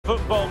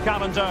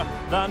calendar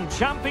than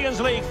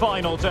Champions League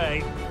final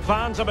day.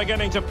 Fans are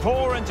beginning to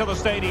pour into the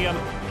stadium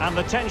and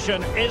the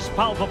tension is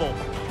palpable.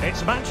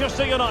 It's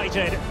Manchester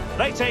United.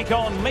 They take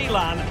on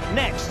Milan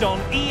next on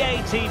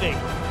EA TV.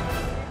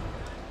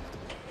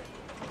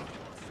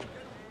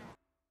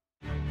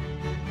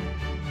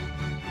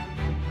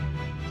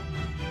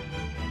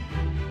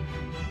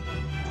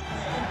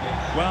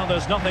 Well,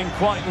 there's nothing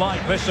quite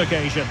like this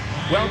occasion.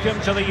 Welcome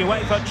to the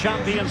UEFA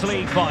Champions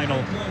League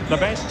final. The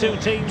best two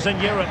teams in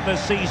Europe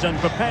this season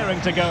preparing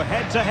to go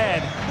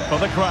head-to-head for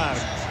the crown.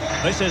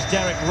 This is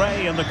Derek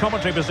Ray in the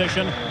commentary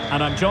position,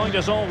 and I'm joined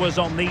as always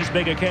on these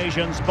big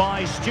occasions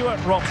by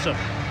Stuart Robson.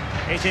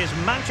 It is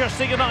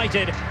Manchester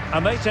United,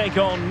 and they take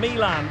on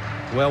Milan.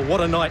 Well,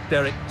 what a night,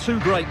 Derek. Two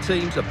great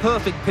teams, a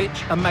perfect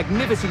pitch, a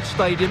magnificent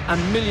stadium,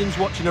 and millions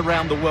watching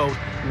around the world.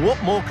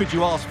 What more could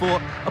you ask for,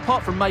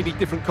 apart from maybe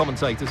different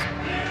commentators?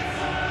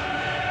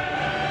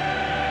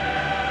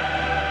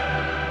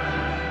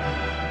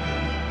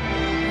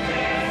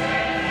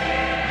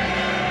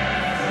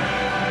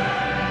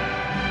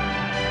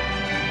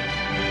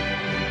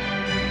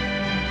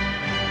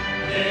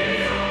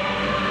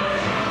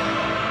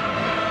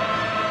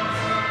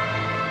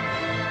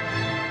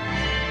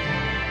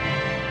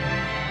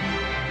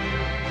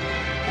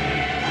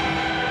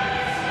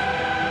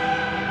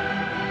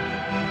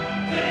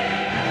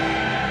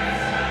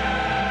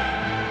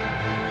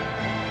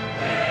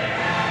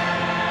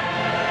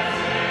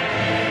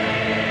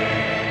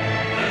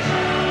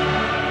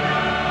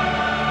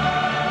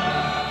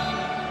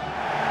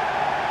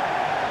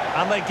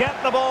 And they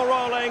get the ball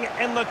rolling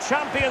in the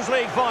Champions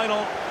League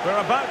final. We're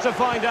about to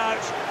find out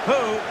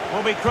who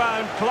will be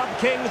crowned Club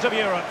Kings of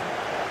Europe.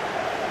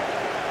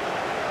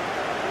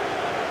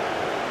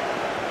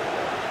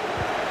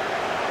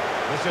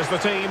 This is the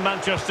team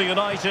Manchester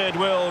United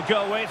will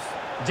go with.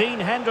 Dean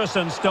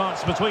Henderson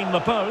starts between the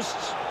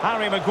posts.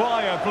 Harry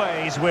Maguire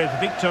plays with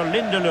Victor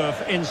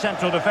Lindelöf in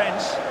central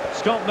defence.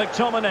 Scott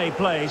McTominay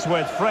plays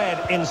with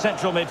Fred in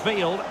central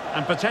midfield.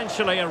 And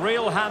potentially a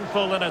real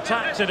handful in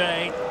attack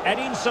today,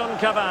 Edinson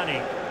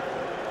Cavani.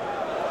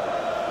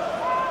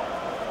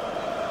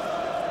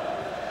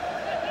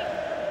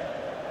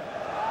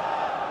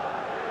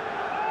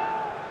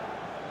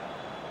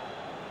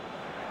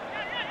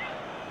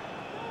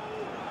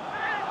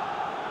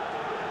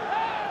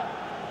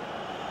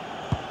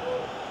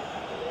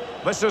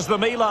 This is the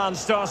Milan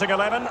starting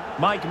 11.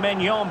 Mike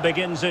Maignan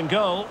begins in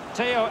goal.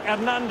 Theo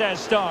Hernandez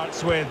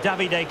starts with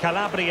Davide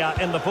Calabria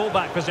in the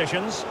fullback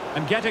positions.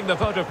 And getting the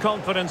vote of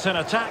confidence in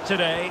attack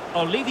today,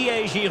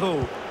 Olivier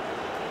Giroud.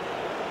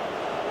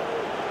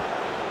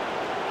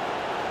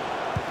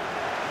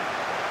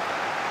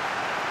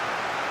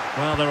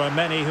 Well, there are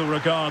many who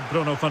regard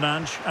Bruno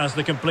Fernandes as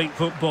the complete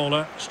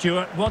footballer.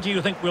 Stuart, what do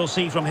you think we'll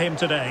see from him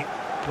today?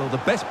 Well, the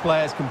best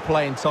players can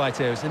play in tight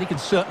areas, and he can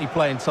certainly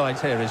play in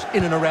tight areas,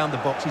 in and around the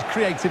box. His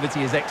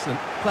creativity is excellent.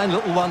 Playing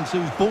little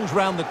one-twos, balls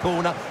round the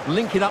corner,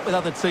 linking up with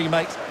other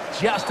teammates,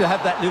 just to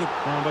have that little...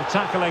 And with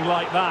tackling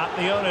like that,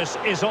 the onus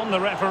is on the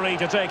referee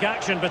to take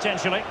action,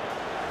 potentially.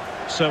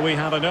 So we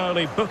have an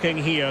early booking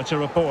here to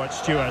report,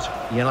 Stuart.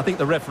 Yeah, and I think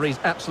the referee's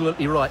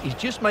absolutely right. He's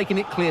just making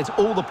it clear to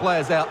all the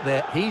players out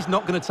there, he's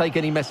not going to take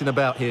any messing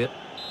about here.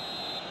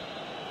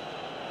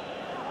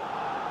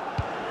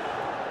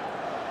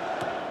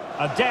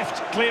 A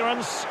deft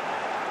clearance.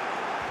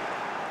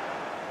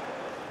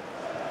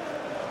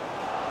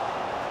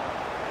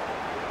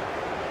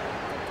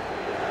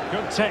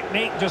 Good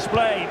technique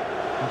displayed.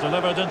 And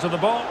delivered into the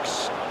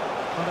box.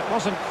 But it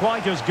wasn't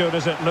quite as good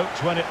as it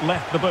looked when it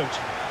left the boot.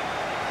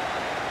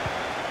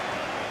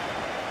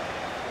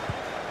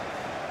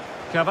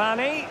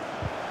 Cavani.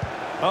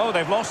 Oh,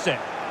 they've lost it.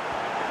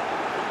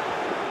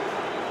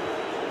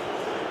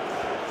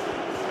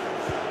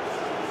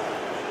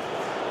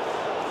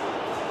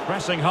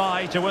 Pressing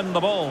high to win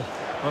the ball.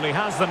 Well, he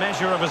has the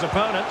measure of his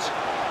opponent.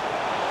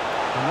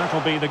 And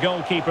that'll be the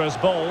goalkeeper's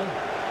ball.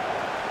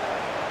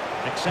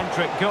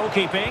 Eccentric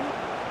goalkeeping.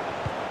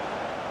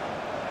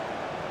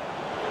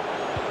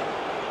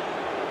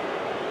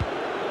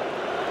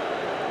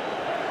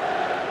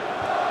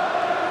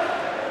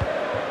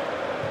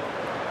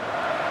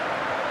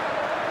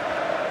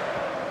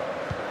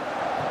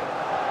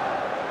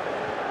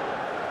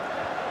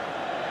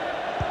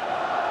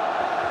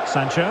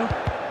 Sancho.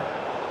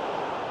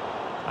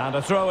 And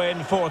a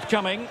throw-in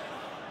forthcoming.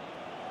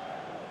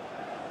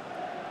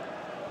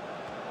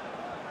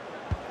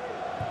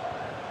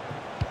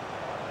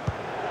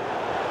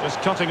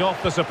 Just cutting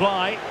off the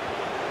supply.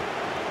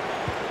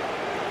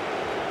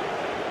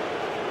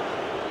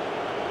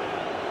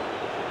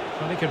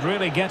 Well, he could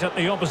really get at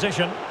the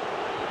opposition.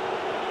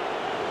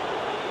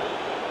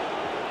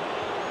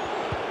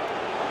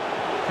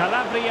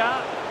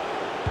 Calabria.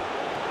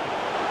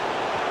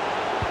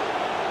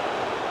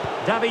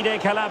 Davide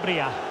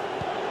Calabria.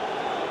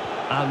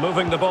 And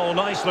moving the ball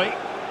nicely.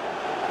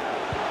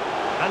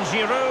 And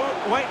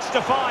Giroud waits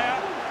to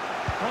fire.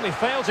 Well, he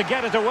failed to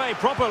get it away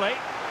properly.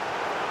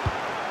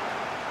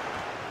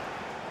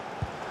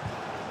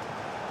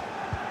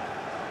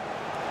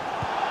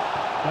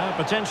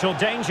 Potential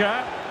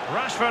danger.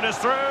 Rashford is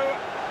through.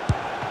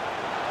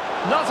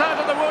 Not out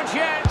of the woods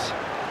yet.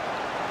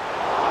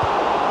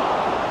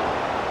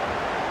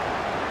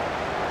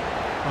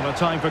 Not a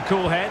time for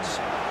cool heads.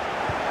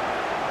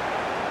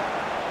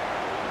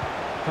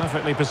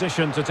 Perfectly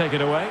positioned to take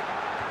it away.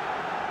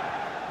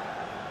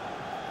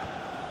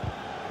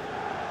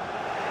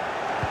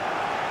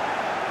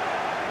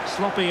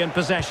 Sloppy in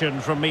possession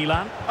from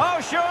Milan. Oh,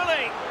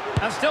 surely!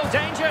 And still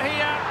danger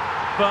here.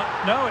 But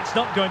no, it's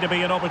not going to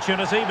be an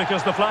opportunity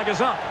because the flag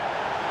is up.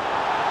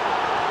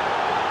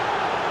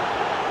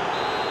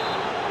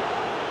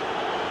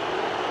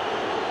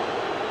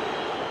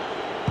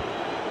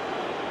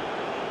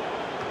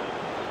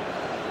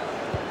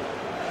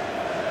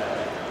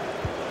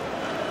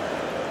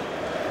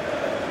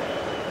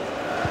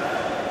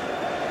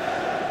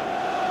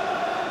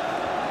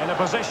 In a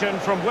position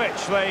from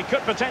which they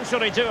could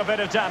potentially do a bit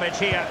of damage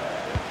here.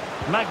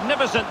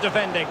 Magnificent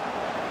defending.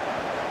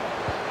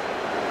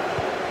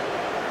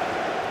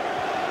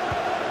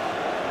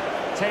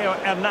 Theo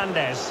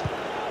Hernandez.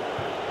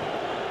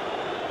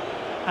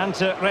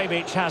 Ante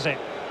Rebic has it.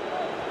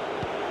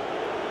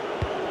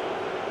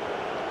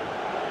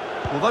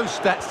 Well, those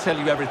stats tell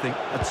you everything.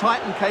 A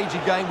tight and cagey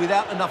game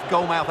without enough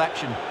goal-mouth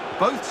action.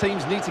 Both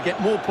teams need to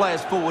get more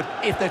players forward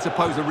if they're to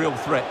pose a real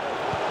threat.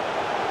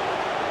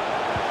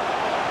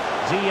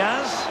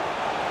 Diaz.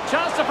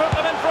 Chance to put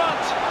them in front.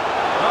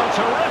 Oh,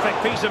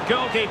 terrific piece of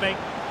goalkeeping.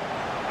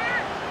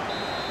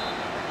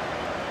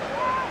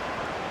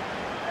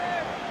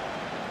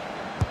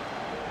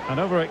 And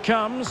over it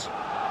comes.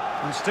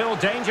 And still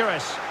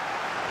dangerous.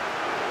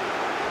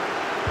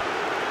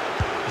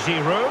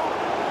 Giroud.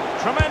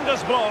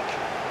 Tremendous block.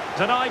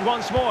 Denied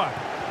once more.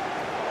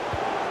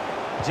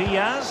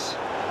 Diaz.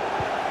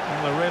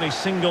 Well, a really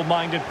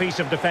single-minded piece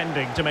of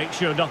defending to make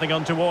sure nothing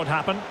untoward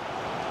happened.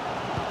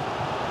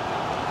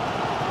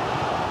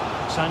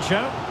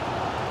 Sancho.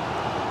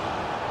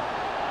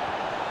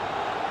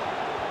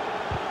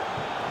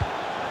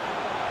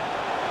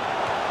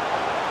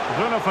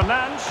 Bruno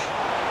Fernandes.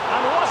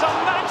 And what a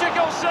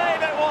magical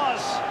save it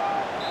was!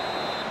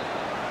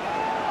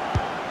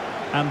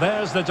 And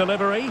there's the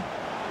delivery.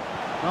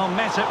 Well,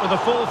 met it with the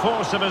full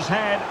force of his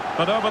head,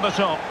 but over the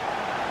top.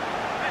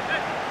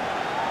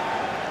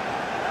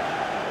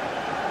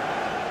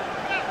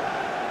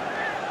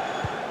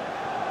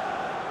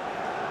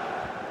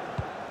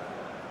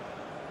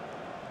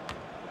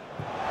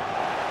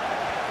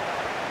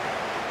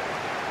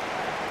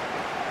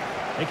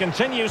 He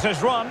continues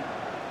his run.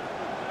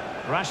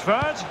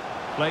 Rashford,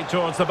 played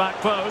towards the back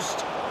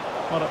post.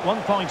 Well, at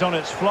one point on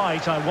its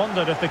flight, I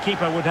wondered if the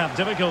keeper would have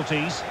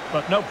difficulties,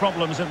 but no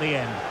problems in the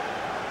end.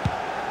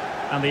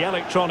 And the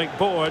electronic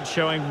board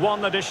showing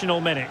 1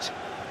 additional minute.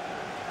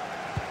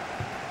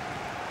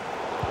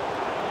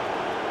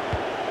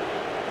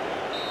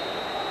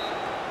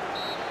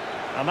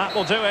 And that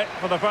will do it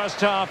for the first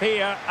half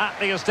here at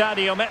the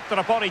Estadio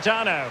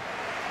Metropolitano.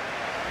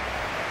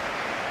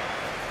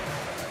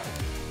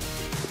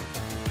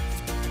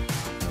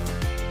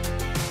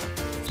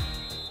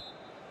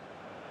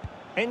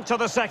 Into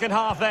the second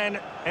half then,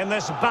 in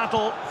this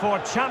battle for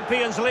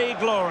Champions League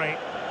glory.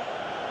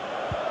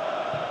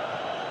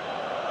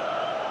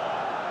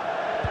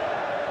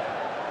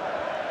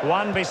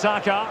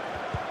 Wan-Bissaka.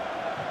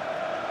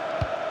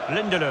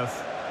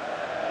 Lindelöf.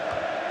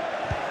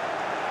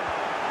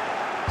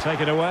 Take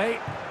it away.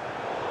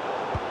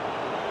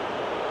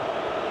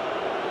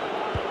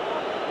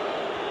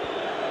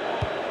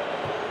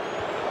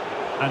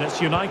 And it's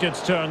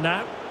United's turn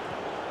now.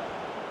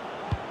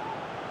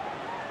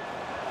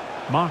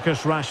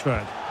 Marcus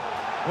Rashford.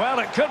 Well,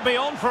 it could be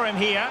on for him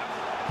here.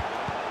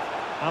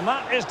 And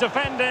that is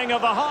defending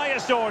of the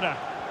highest order.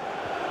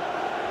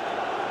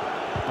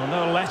 Well,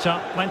 no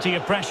let-up, plenty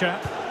of pressure.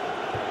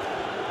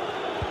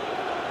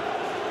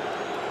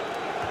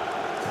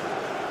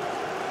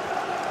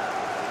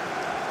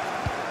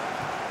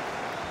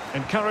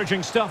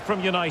 Encouraging stuff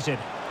from United.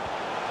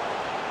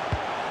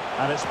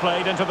 And it's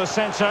played into the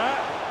centre.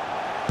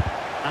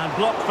 And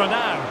blocked for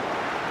now.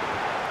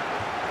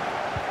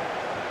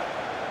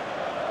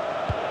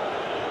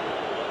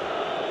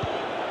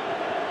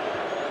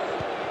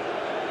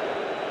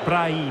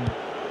 Brahim.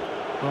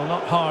 Well,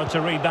 not hard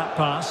to read that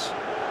pass.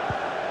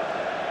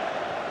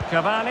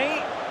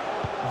 Cavani.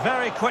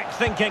 Very quick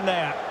thinking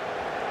there.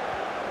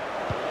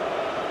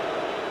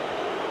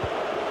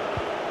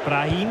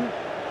 Brahim.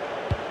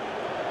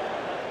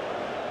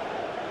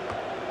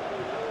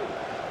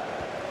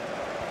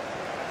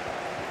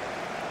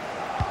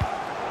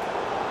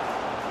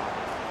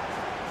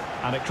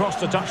 And it crossed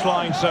the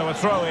touchline, so a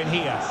throw in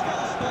here.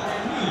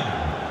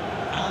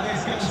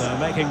 So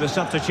making the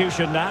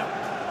substitution now.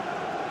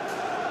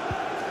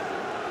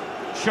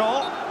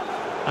 Shaw.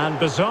 And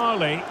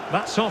bizarrely,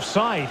 that's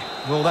offside.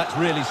 Well, that's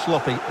really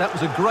sloppy. That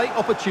was a great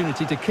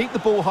opportunity to keep the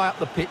ball high up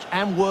the pitch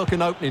and work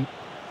an opening.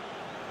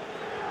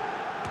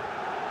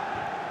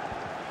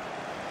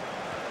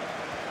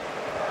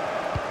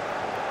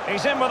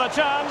 He's in with a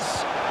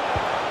chance.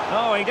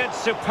 Oh, he did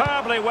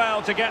superbly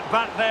well to get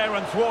back there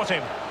and thwart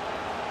him.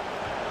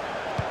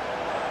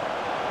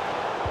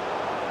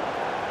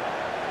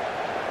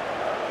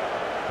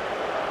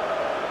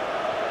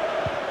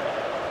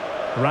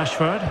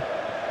 Rashford.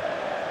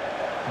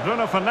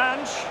 Bruno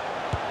Fernandes.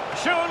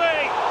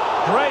 Surely!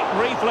 Great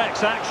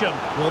reflex action.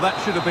 Well, that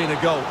should have been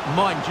a goal.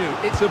 Mind you,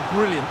 it's a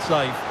brilliant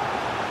save.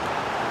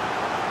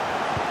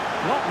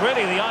 Not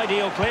really the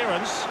ideal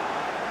clearance.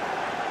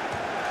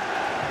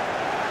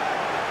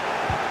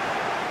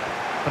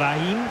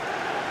 Brahim.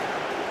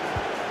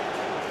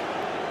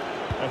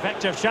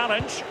 Effective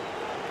challenge.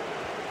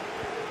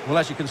 Well,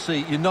 as you can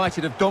see,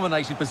 United have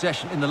dominated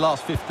possession in the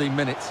last 15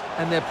 minutes,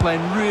 and they're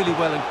playing really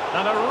well.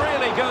 And a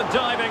really good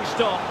diving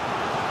stop.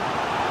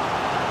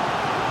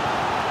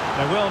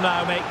 They will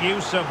now make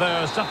use of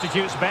their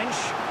substitutes bench.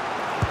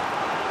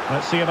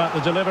 Let's see about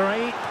the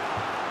delivery.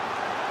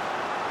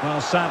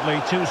 Well,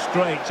 sadly, too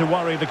straight to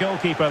worry the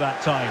goalkeeper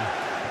that time.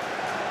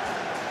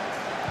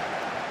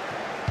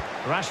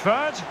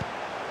 Rashford.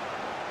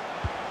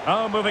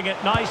 Oh, moving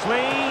it nicely.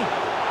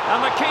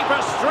 And the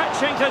keeper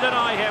stretching to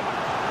deny him.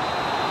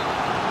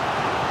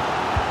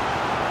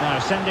 Now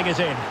sending it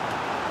in.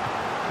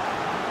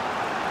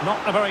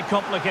 Not a very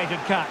complicated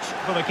catch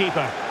for the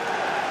keeper.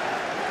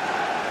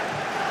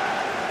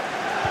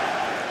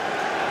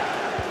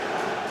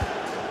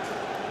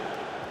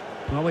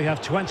 Well, we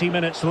have 20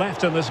 minutes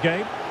left in this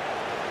game.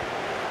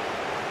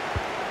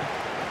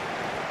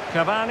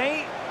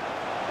 Cavani.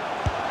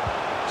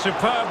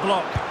 Superb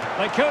block.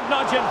 They could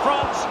nudge in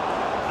front.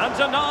 And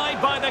denied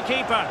by the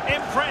keeper.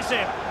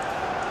 Impressive.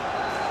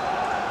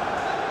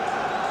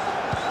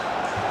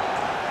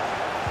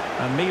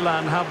 And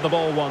Milan have the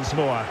ball once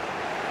more.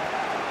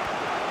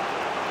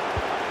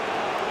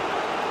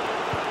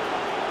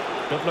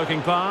 Good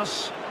looking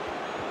pass.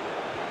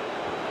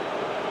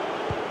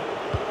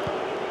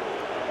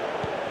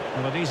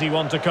 Well, an easy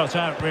one to cut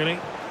out, really.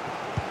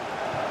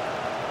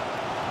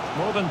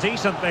 More than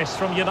decent, this,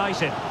 from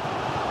United.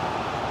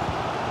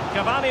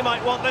 Cavani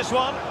might want this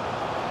one.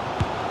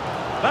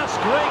 That's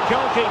great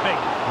goalkeeping.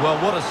 Well,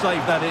 what a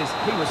save that is.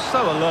 He was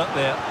so alert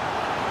there.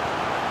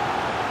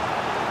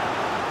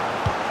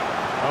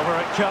 Over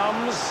it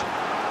comes.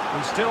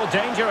 And still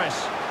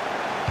dangerous.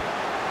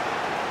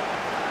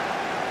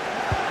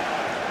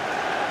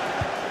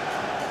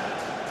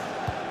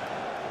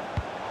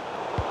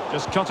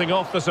 Just cutting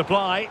off the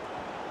supply.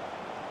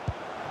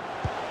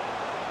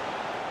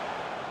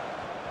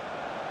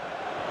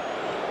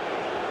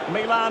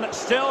 Milan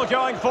still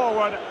going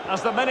forward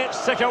as the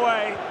minutes tick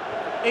away.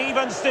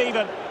 Even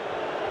Steven.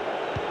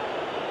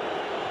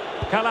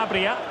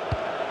 Calabria.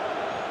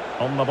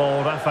 On the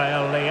ball,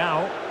 Rafael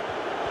Leao.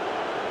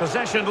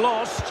 Possession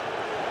lost.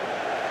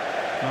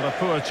 Not a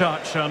poor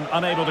touch and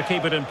unable to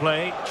keep it in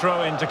play.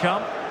 Throw in to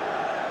come.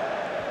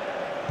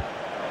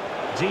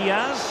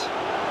 Diaz.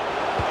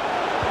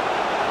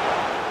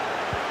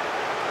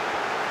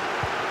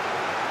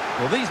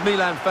 Well, these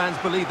Milan fans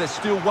believe there's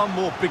still one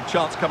more big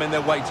chance coming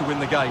their way to win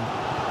the game.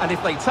 And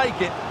if they take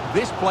it,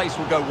 this place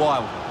will go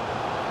wild.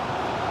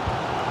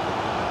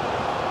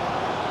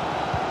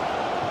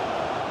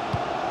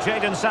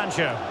 Jadon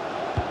Sancho.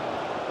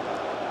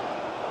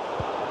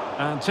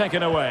 And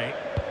taken away.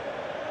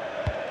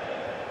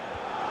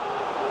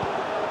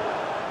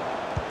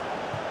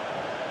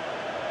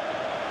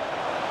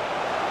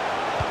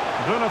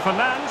 Bruno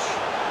Fernandes.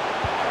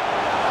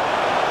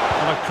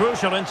 And a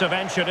crucial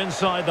intervention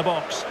inside the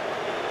box.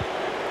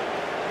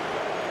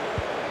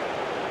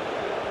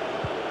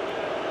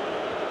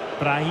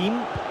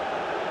 Brahim.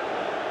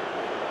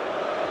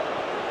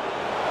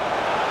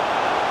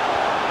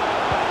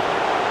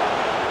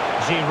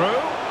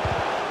 Giroud.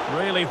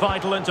 Really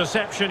vital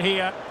interception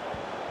here.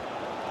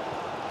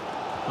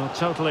 Well,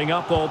 totalling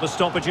up all the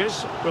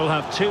stoppages, we'll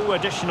have 2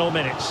 additional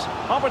minutes.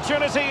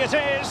 Opportunity it is.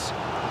 And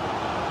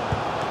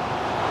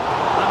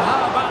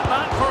how about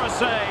that for a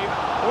save?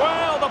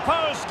 Well, the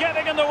post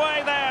getting in the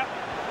way there.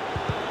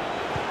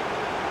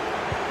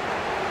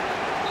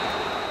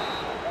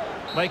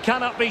 They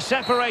cannot be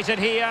separated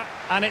here,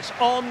 and it's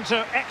on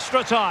to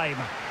extra time.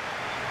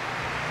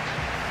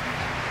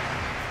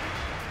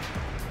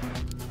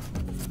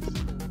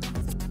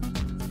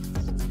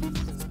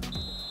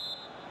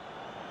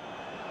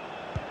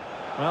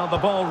 Well, the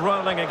ball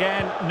rolling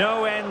again,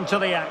 no end to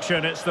the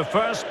action. It's the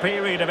first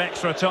period of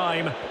extra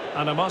time,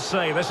 and I must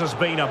say this has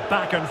been a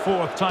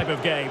back-and-forth type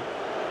of game.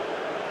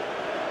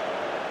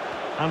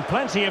 And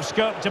plenty of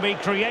scope to be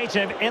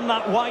creative in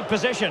that wide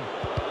position.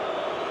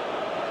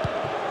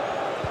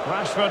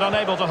 Rashford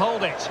unable to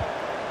hold it.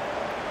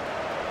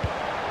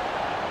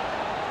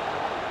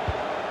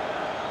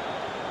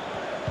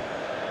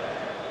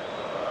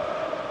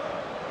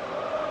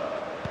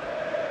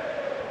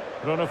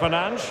 Bruno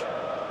Fernandes.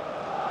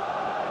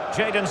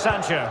 Jadon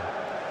Sancho.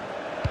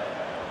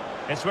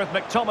 It's with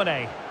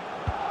McTominay.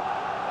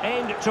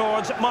 Aimed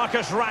towards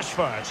Marcus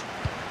Rashford.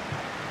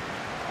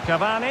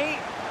 Cavani.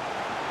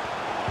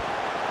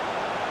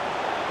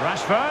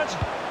 Rashford.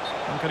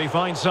 And can he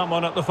find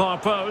someone at the far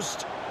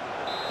post?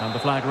 And the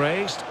flag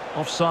raised.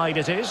 Offside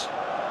it is.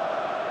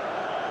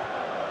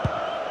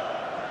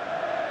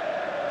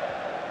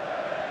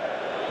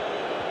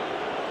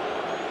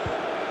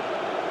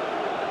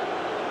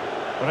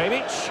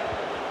 Rebic.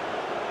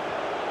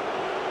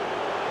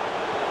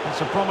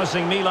 It's a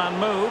promising Milan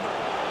move.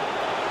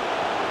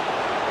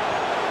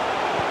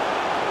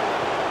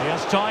 He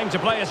has time to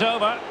play it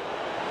over.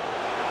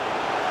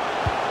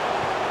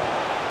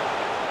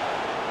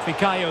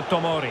 Fikayo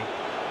Tomori.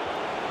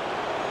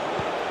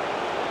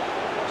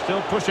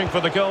 Still pushing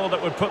for the goal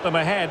that would put them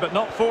ahead, but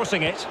not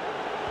forcing it.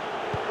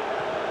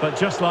 But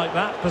just like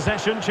that,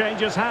 possession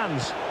changes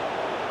hands.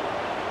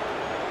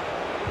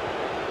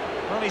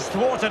 Well, he's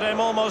thwarted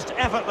him almost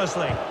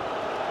effortlessly.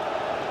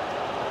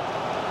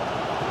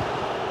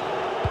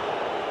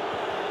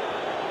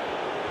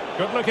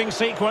 Good-looking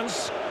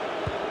sequence.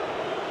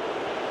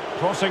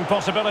 Crossing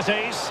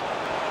possibilities.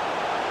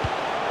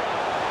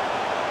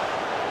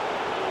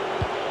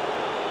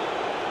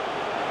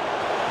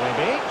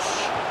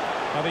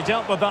 Well, he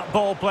dealt with that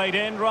ball played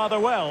in rather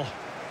well.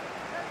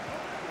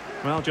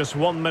 Well, just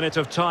 1 minute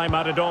of time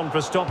added on for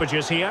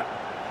stoppages here.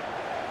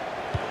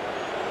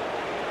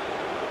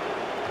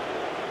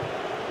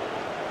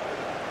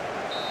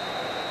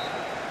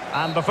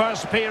 And the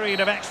first period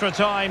of extra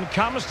time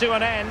comes to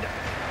an end.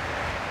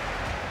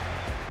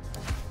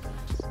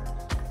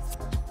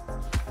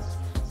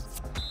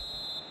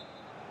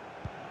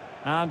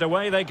 And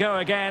away they go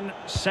again.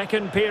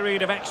 Second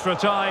period of extra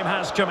time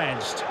has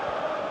commenced.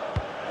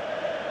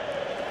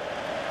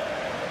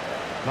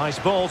 Nice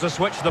ball to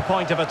switch the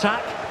point of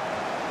attack.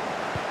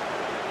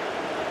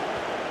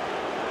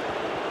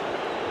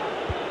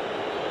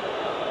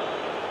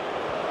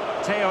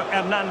 Theo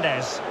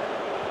Hernandez.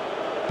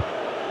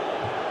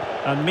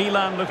 And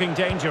Milan looking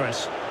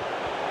dangerous.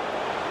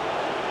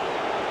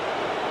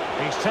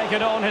 He's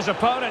taken on his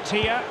opponent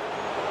here.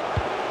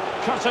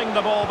 Cutting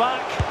the ball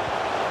back.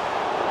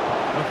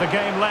 With the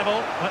game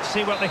level, let's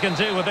see what they can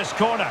do with this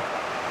corner.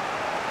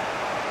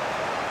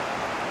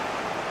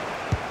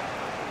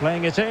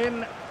 Playing it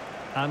in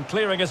and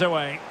clearing it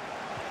away.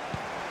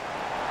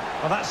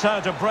 Well, that's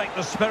how to break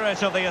the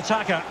spirit of the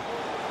attacker.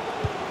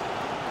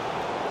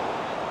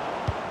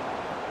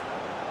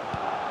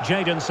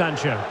 Jadon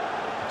Sancho.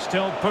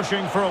 Still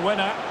pushing for a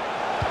winner.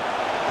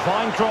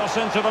 Fine cross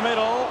into the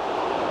middle.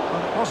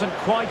 Well, it wasn't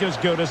quite as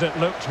good as it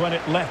looked when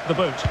it left the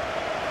boot.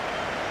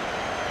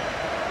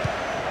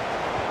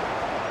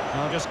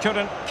 Well, just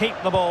couldn't keep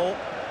the ball.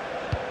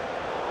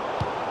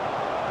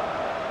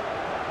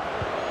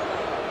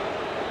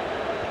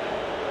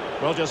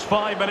 Well, just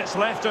 5 minutes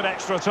left at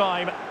extra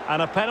time,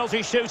 and a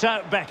penalty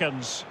shootout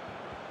beckons.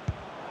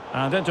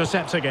 And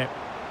intercepting it.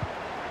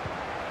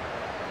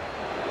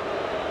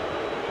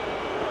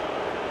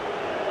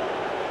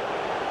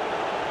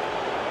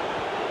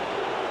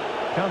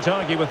 Can't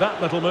argue with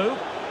that little move.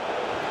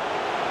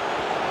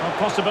 Well,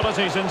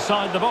 possibilities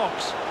inside the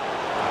box.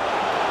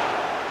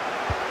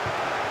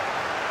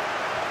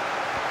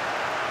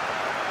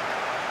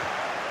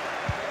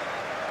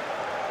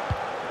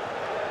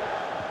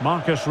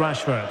 Marcus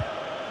Rashford.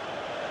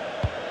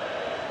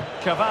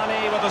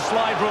 Cavani with a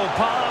slide rule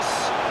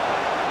pass.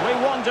 We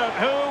wondered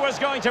who was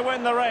going to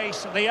win the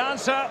race. The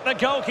answer, the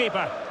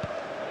goalkeeper.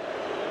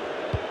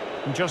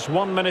 Just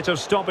 1 minute of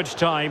stoppage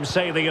time,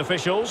 say the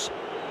officials.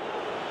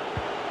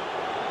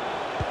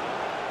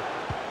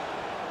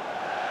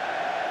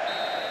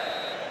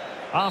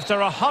 After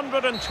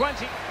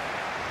 120...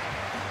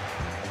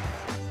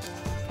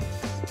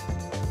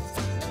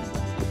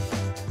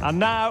 And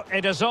now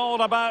it is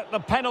all about the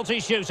penalty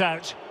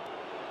shootout.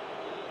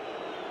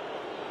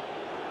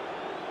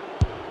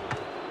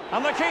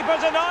 And the keeper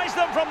denies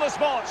them from the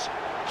spot.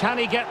 Can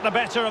he get the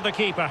better of the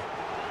keeper?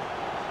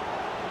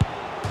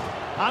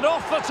 And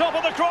off the top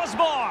of the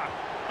crossbar.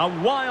 A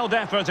wild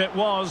effort it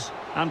was,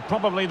 and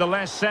probably the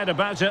less said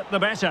about it, the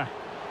better.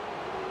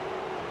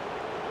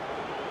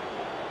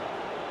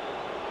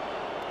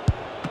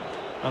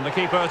 And the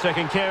keeper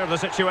taking care of the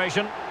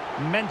situation.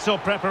 Mental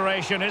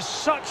preparation is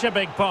such a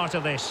big part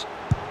of this.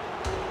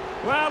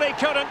 Well, he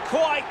couldn't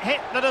quite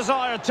hit the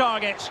desired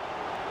target.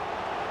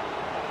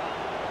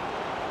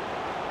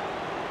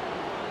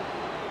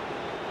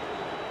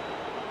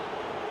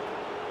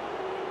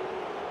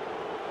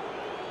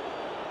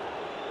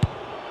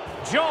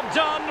 Job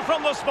done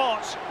from the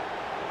spot.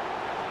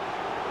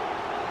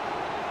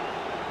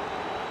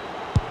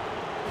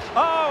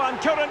 Oh, and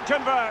couldn't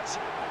convert.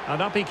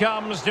 And up he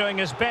comes, doing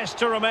his best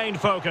to remain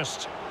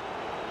focused.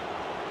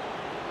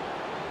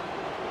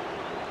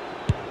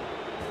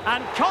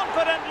 And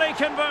confidently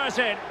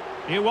converted.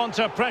 You want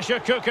a pressure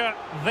cooker,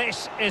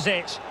 this is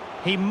it.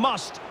 He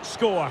must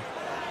score.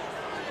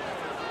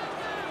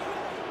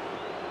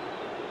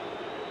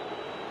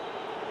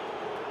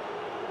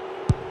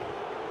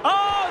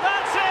 Oh,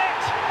 that's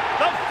it!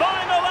 The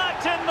final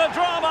act in the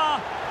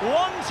drama.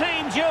 One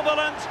team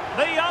jubilant,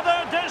 the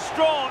other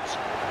distraught.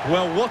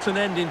 Well, what an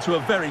ending to a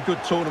very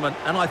good tournament,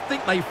 and I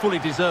think they fully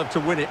deserve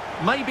to win it.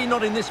 Maybe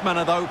not in this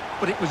manner, though,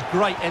 but it was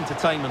great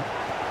entertainment.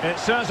 It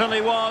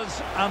certainly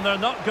was, and they're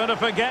not going to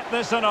forget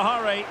this in a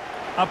hurry.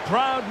 A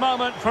proud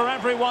moment for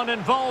everyone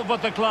involved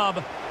with the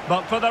club,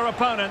 but for their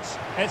opponents,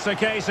 it's a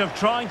case of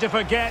trying to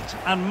forget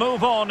and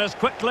move on as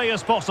quickly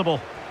as possible.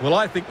 Well,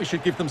 I think we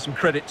should give them some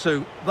credit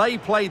too. They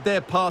played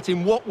their part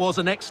in what was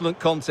an excellent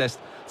contest.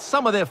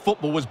 Some of their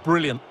football was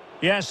brilliant.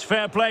 Yes,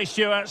 fair play,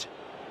 Stuart.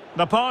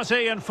 The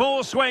party in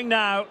full swing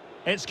now.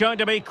 It's going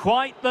to be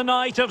quite the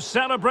night of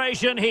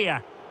celebration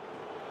here.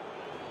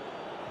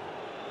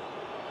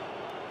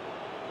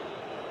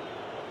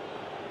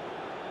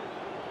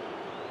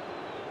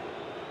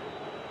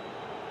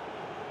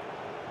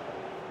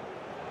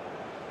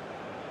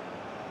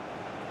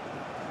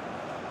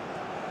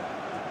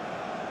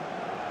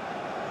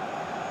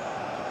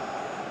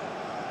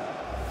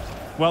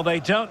 Well, they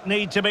don't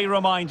need to be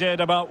reminded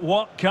about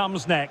what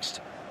comes next.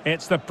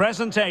 It's the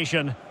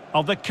presentation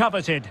of the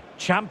coveted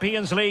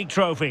Champions League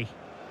trophy.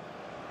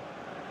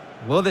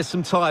 Well, there's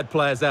some tired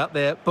players out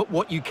there, but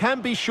what you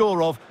can be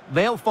sure of,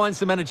 they'll find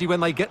some energy when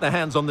they get their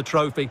hands on the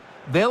trophy.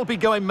 They'll be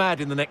going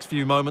mad in the next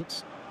few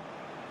moments.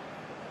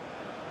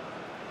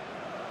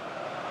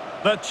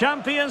 The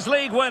Champions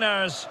League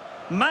winners,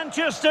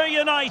 Manchester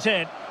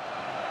United.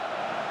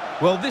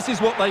 Well, this is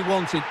what they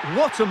wanted.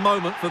 What a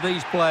moment for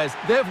these players.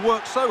 They've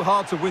worked so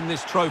hard to win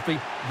this trophy.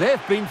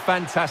 They've been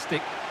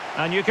fantastic.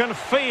 And you can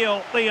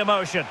feel the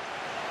emotion.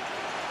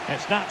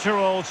 It's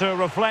natural to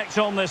reflect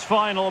on this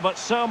final, but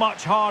so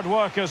much hard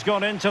work has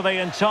gone into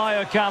the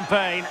entire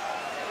campaign.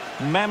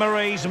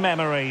 Memories,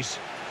 memories.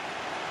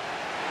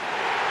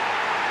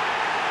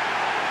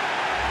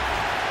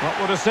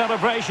 What would a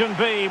celebration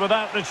be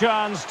without the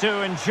chance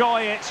to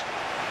enjoy it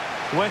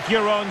with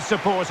your own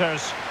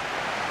supporters?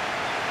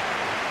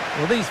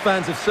 Well, these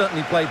fans have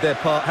certainly played their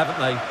part, haven't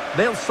they?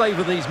 They'll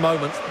savour these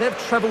moments. They've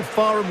travelled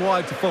far and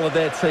wide to follow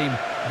their team.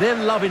 They're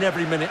loving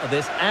every minute of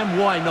this, and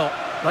why not?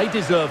 They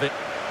deserve it.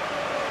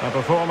 A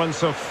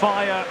performance of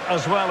fire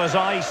as well as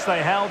ice.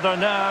 They held their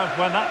nerve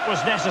when that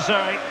was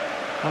necessary.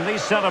 And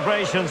these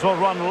celebrations will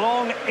run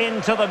long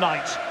into the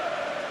night.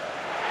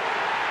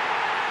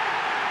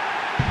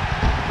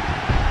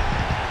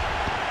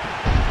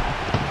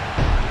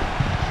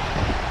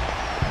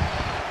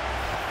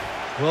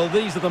 Well,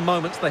 these are the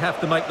moments they have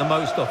to make the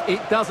most of.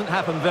 It doesn't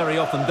happen very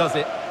often, does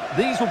it?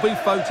 These will be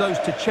photos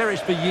to cherish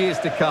for years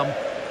to come.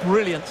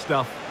 Brilliant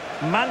stuff.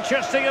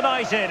 Manchester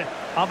United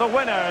are the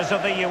winners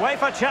of the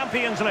UEFA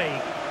Champions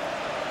League.